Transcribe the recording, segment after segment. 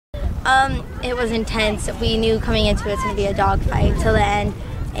It was intense. We knew coming into it it's going to be a dogfight till the end,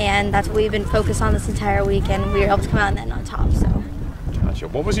 and that's what we've been focused on this entire week, and we were able to come out and then on top. So. Gotcha.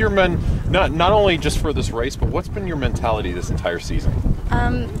 What was your not only just for this race, but what's been your mentality this entire season?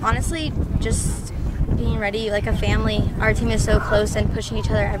 Honestly, just being ready like a family. Our team is so close, and pushing each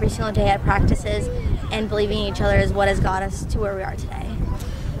other every single day at practices and believing in each other is what has got us to where we are today.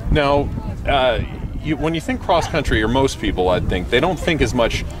 Now, when you think cross country, or most people, I think, they don't think as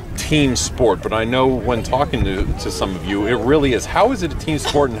much team sport, but I know when talking to some of you, it really is. How is it a team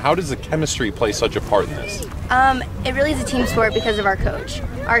sport, and how does the chemistry play such a part in this? It really is a team sport because of our coach.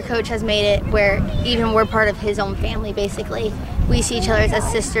 Our coach has made it where even we're part of his own family, basically. We see each other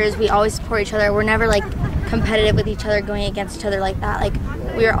as sisters. We always support each other. We're never like competitive with each other, going against each other like that. Like,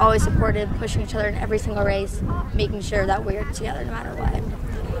 we are always supportive, pushing each other in every single race, making sure that we're together no matter what.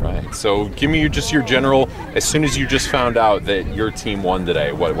 Right. So give me just your general, as soon as you just found out that your team won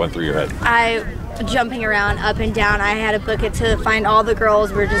today, what went through your head? I jumping around up and down. I had to book it to find all the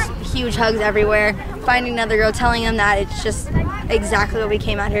girls. We're just huge hugs everywhere. Finding another girl, telling them that it's just exactly what we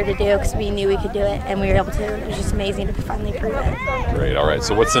came out here to do, because we knew we could do it, and we were able to. It was just amazing to finally prove it. Great. All right.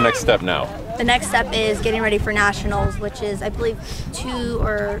 So what's the next step now? The next step is getting ready for nationals, which is, I believe, 2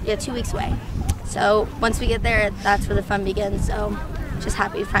 weeks away. So once we get there, that's where the fun begins. So just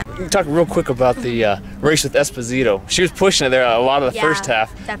happy. Talk real quick about the race with Esposito. She was pushing it there a lot of the first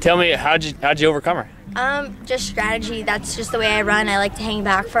half. Definitely. Tell me, how'd you overcome her? Just strategy. That's just the way I run. I like to hang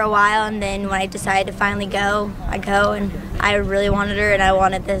back for a while, and then when I decide to finally go, I go. And I really wanted her, and I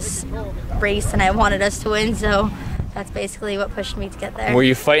wanted this race, and I wanted us to win. So that's basically what pushed me to get there. Were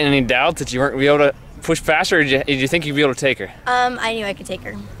you fighting any doubts that you weren't going to be able to push faster, or did you think you'd be able to take her? I knew I could take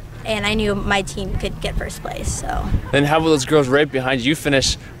her, and I knew my team could get first place. So. Then how about those girls right behind you? You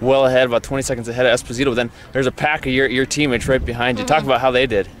finished well ahead, about 20 seconds ahead of Esposito. But then there's a pack of your teammates right behind you. Talk about how they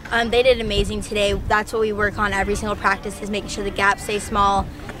did. They did amazing today. That's what we work on every single practice, is making sure the gaps stay small,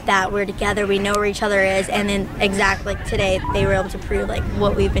 that we're together, we know where each other is, and then exactly like today, they were able to prove like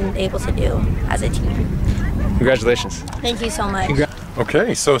what we've been able to do as a team. Congratulations. Thank you so much.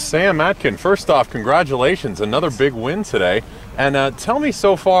 Okay, so Sam Atkin, first off, congratulations, another big win today. And tell me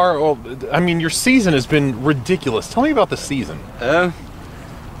so far, well, I mean, your season has been ridiculous. Tell me about the season.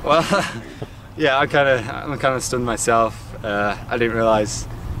 Well, yeah, I'm kind of stunned myself. I didn't realize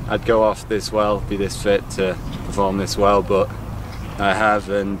I'd go off this well, be this fit to perform this well, but I have,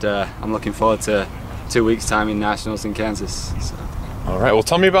 and I'm looking forward to 2 weeks' time in nationals in Kansas. So. All right, well,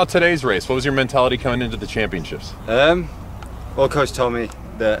 tell me about today's race. What was your mentality coming into the championships? Well, Coach told me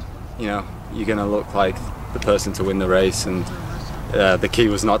that, you're going to look like the person to win the race, and the key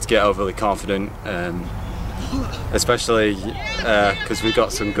was not to get overly confident, especially because we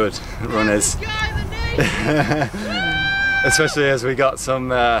got some good runners. Especially as we got some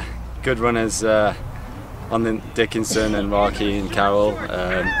good runners on the Dickinson and Rocky and Carroll,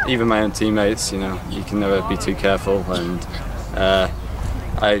 even my own teammates. You can never be too careful, and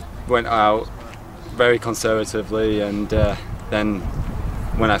I went out very conservatively, and then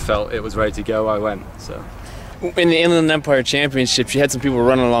when I felt it was ready to go, I went. So. In the Inland Empire Championships, you had some people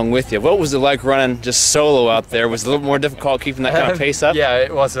running along with you. What was it like running just solo out there? Was it a little more difficult keeping that kind of pace up? Yeah,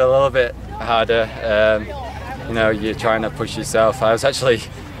 it was a little bit harder. You're trying to push yourself. I was actually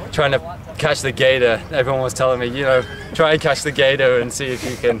trying to catch the gator. Everyone was telling me, try and catch the gator and see if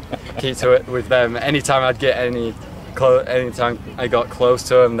you can keep to it with them. Anytime I'd get anytime I got close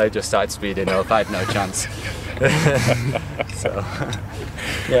to them, they just started speeding up. I had no chance. So,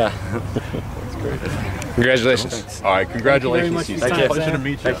 yeah. Congratulations. Thanks. All right, congratulations. Thank you. Pleasure to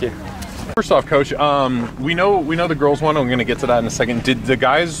meet you. Thank you. First off, Coach, we know the girls won. I'm going to get to that in a second. Did the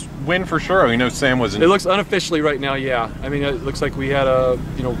guys win for sure? We know Sam was in. It looks unofficially right now, yeah. I mean, it looks like we had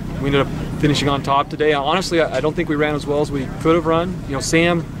we ended up finishing on top today. Honestly, I don't think we ran as well as we could have run.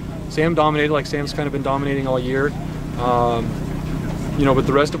 Sam dominated, like Sam's kind of been dominating all year. But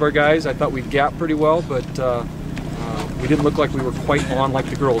the rest of our guys, I thought we gapped pretty well, but we didn't look like we were quite on like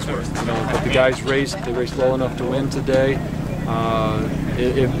the girls were. But the guys raced well enough to win today.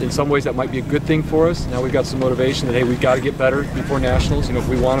 In some ways that might be a good thing for us. Now we've got some motivation that, hey, we've got to get better before nationals. If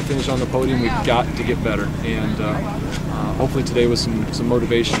we want to finish on the podium, we've got to get better. And hopefully today was some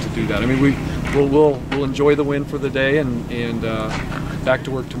motivation to do that. I mean, we'll enjoy the win for the day and back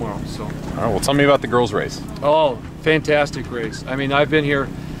to work tomorrow. So. All right, well, tell me about the girls' race. Oh, fantastic race. I mean, I've been here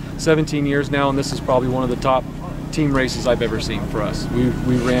 17 years now, and this is probably one of the top team races I've ever seen for us.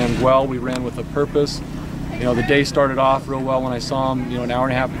 We ran well. We ran with a purpose. The day started off real well when I saw them, an hour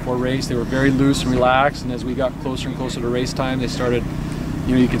and a half before race. They were very loose and relaxed, and as we got closer and closer to race time, they started,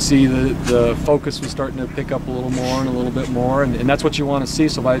 you can see the focus was starting to pick up a little more and a little bit more, and that's what you want to see.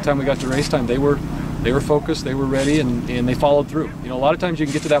 So by the time we got to race time, they were focused, they were ready, and they followed through. You know, a lot of times you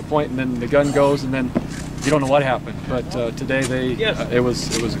can get to that point and then the gun goes and then you don't know what happened. But today it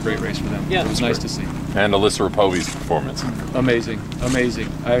was a great race for them. It was nice to see. And Alyssa Rapovi's performance. Amazing.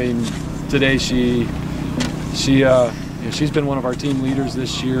 I mean, today she's been one of our team leaders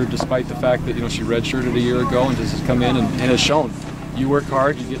this year, despite the fact that she redshirted a year ago and just has come in and has shown. You work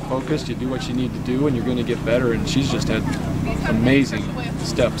hard, you get focused, you do what you need to do, and you're going to get better. And she's just had amazing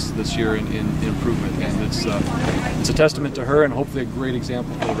steps this year in improvement, and it's a testament to her, and hopefully a great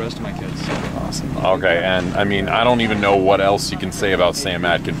example for the rest of my kids. Awesome. Okay, and I mean, I don't even know what else you can say about Sam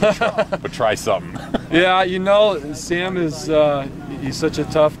Atkins, but try something. Yeah, Sam is he's such a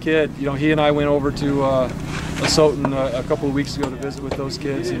tough kid. He and I went over to Asotin a couple of weeks ago to visit with those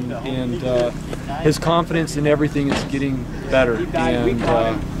kids, and his confidence in everything is getting better, and I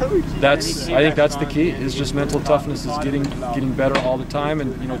think that's the key. Is just mental toughness is getting better all the time,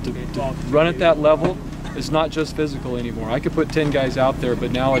 and to run at that level, it's not just physical anymore. I could put 10 guys out there,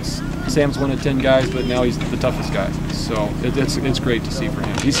 but now Sam's one of 10 guys, but now he's the toughest guy. So it's great to see for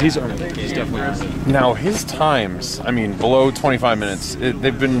him. He's earned it. He's definitely earned it. Now his times, I mean, below 25 minutes,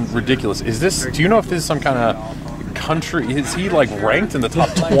 they've been ridiculous. Do you know if this is some kind of country? Is he like ranked in the top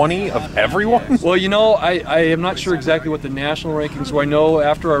 20 of everyone? Well, I am not sure exactly what the national rankings were. I know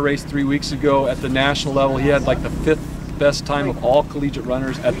after our race 3 weeks ago at the national level, he had like the 5th best time of all collegiate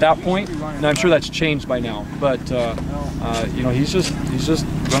runners at that point, and I'm sure that's changed by now. But he's just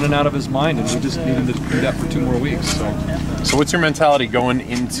running out of his mind, and we just need him to do that for 2 more weeks. So what's your mentality going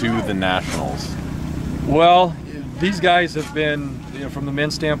into the nationals? Well, these guys have been, from the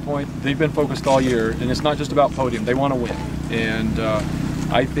men's standpoint, they've been focused all year, and it's not just about podium. They want to win, and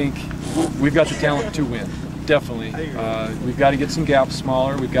I think we've got the talent to win. Definitely. We've got to get some gaps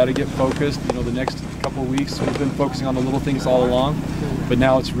smaller. We've got to get focused. The next couple of weeks we've been focusing on the little things all along, but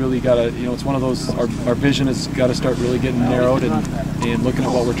now it's really got to, it's one of those, our vision has got to start really getting narrowed and looking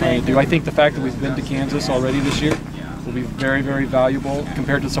at what we're trying to do. I think the fact that we've been to Kansas already this year will be very, very valuable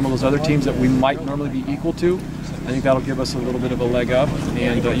compared to some of those other teams that we might normally be equal to. I think that'll give us a little bit of a leg up,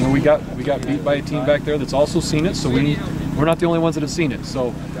 and we got beat by a team back there that's also seen it, so we're not the only ones that have seen it.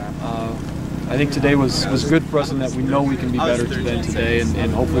 So I think today was good for us in that we know we can be better than today,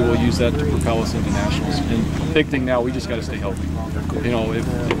 and hopefully we'll use that to propel us into nationals. And the big thing now, we just got to stay healthy.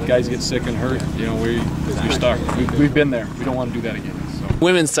 If guys get sick and hurt, you're stuck. We've been there. We don't want to do that again.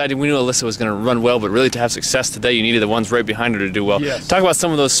 Women's side, we knew Alyssa was going to run well, but really to have success today, you needed the ones right behind her to do well. Yes. Talk about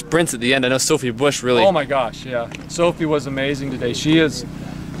some of those sprints at the end. I know Sophie Bush really... Oh my gosh, yeah. Sophie was amazing today. She is,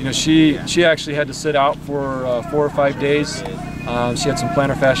 she actually had to sit out for 4 or 5 days. She had some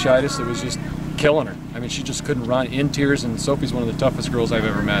plantar fasciitis that was just killing her. I mean, she just couldn't run, in tears, and Sophie's one of the toughest girls I've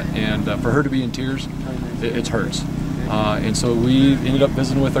ever met. And for her to be in tears, it hurts. And so we ended up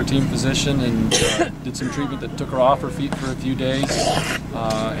visiting with our team physician and did some treatment that took her off her feet for a few days.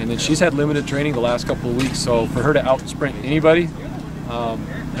 And then she's had limited training the last couple of weeks, so for her to out sprint anybody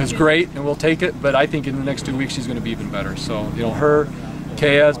is great, and we'll take it. But I think in the next 2 weeks she's going to be even better. So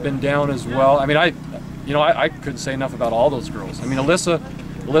Kaya has been down as well. I mean, I couldn't say enough about all those girls. I mean, Alyssa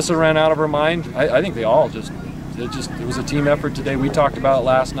ran out of her mind. I think they all it was a team effort today. We talked about it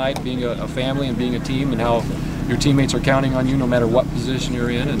last night, being a family and being a team, and how your teammates are counting on you no matter what position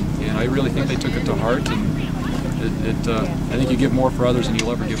you're in, and I really think they took it to heart, and I think you give more for others than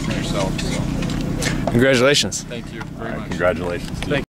you'll ever give for yourself. So. Congratulations. Thank you very much. Congratulations. Thank you.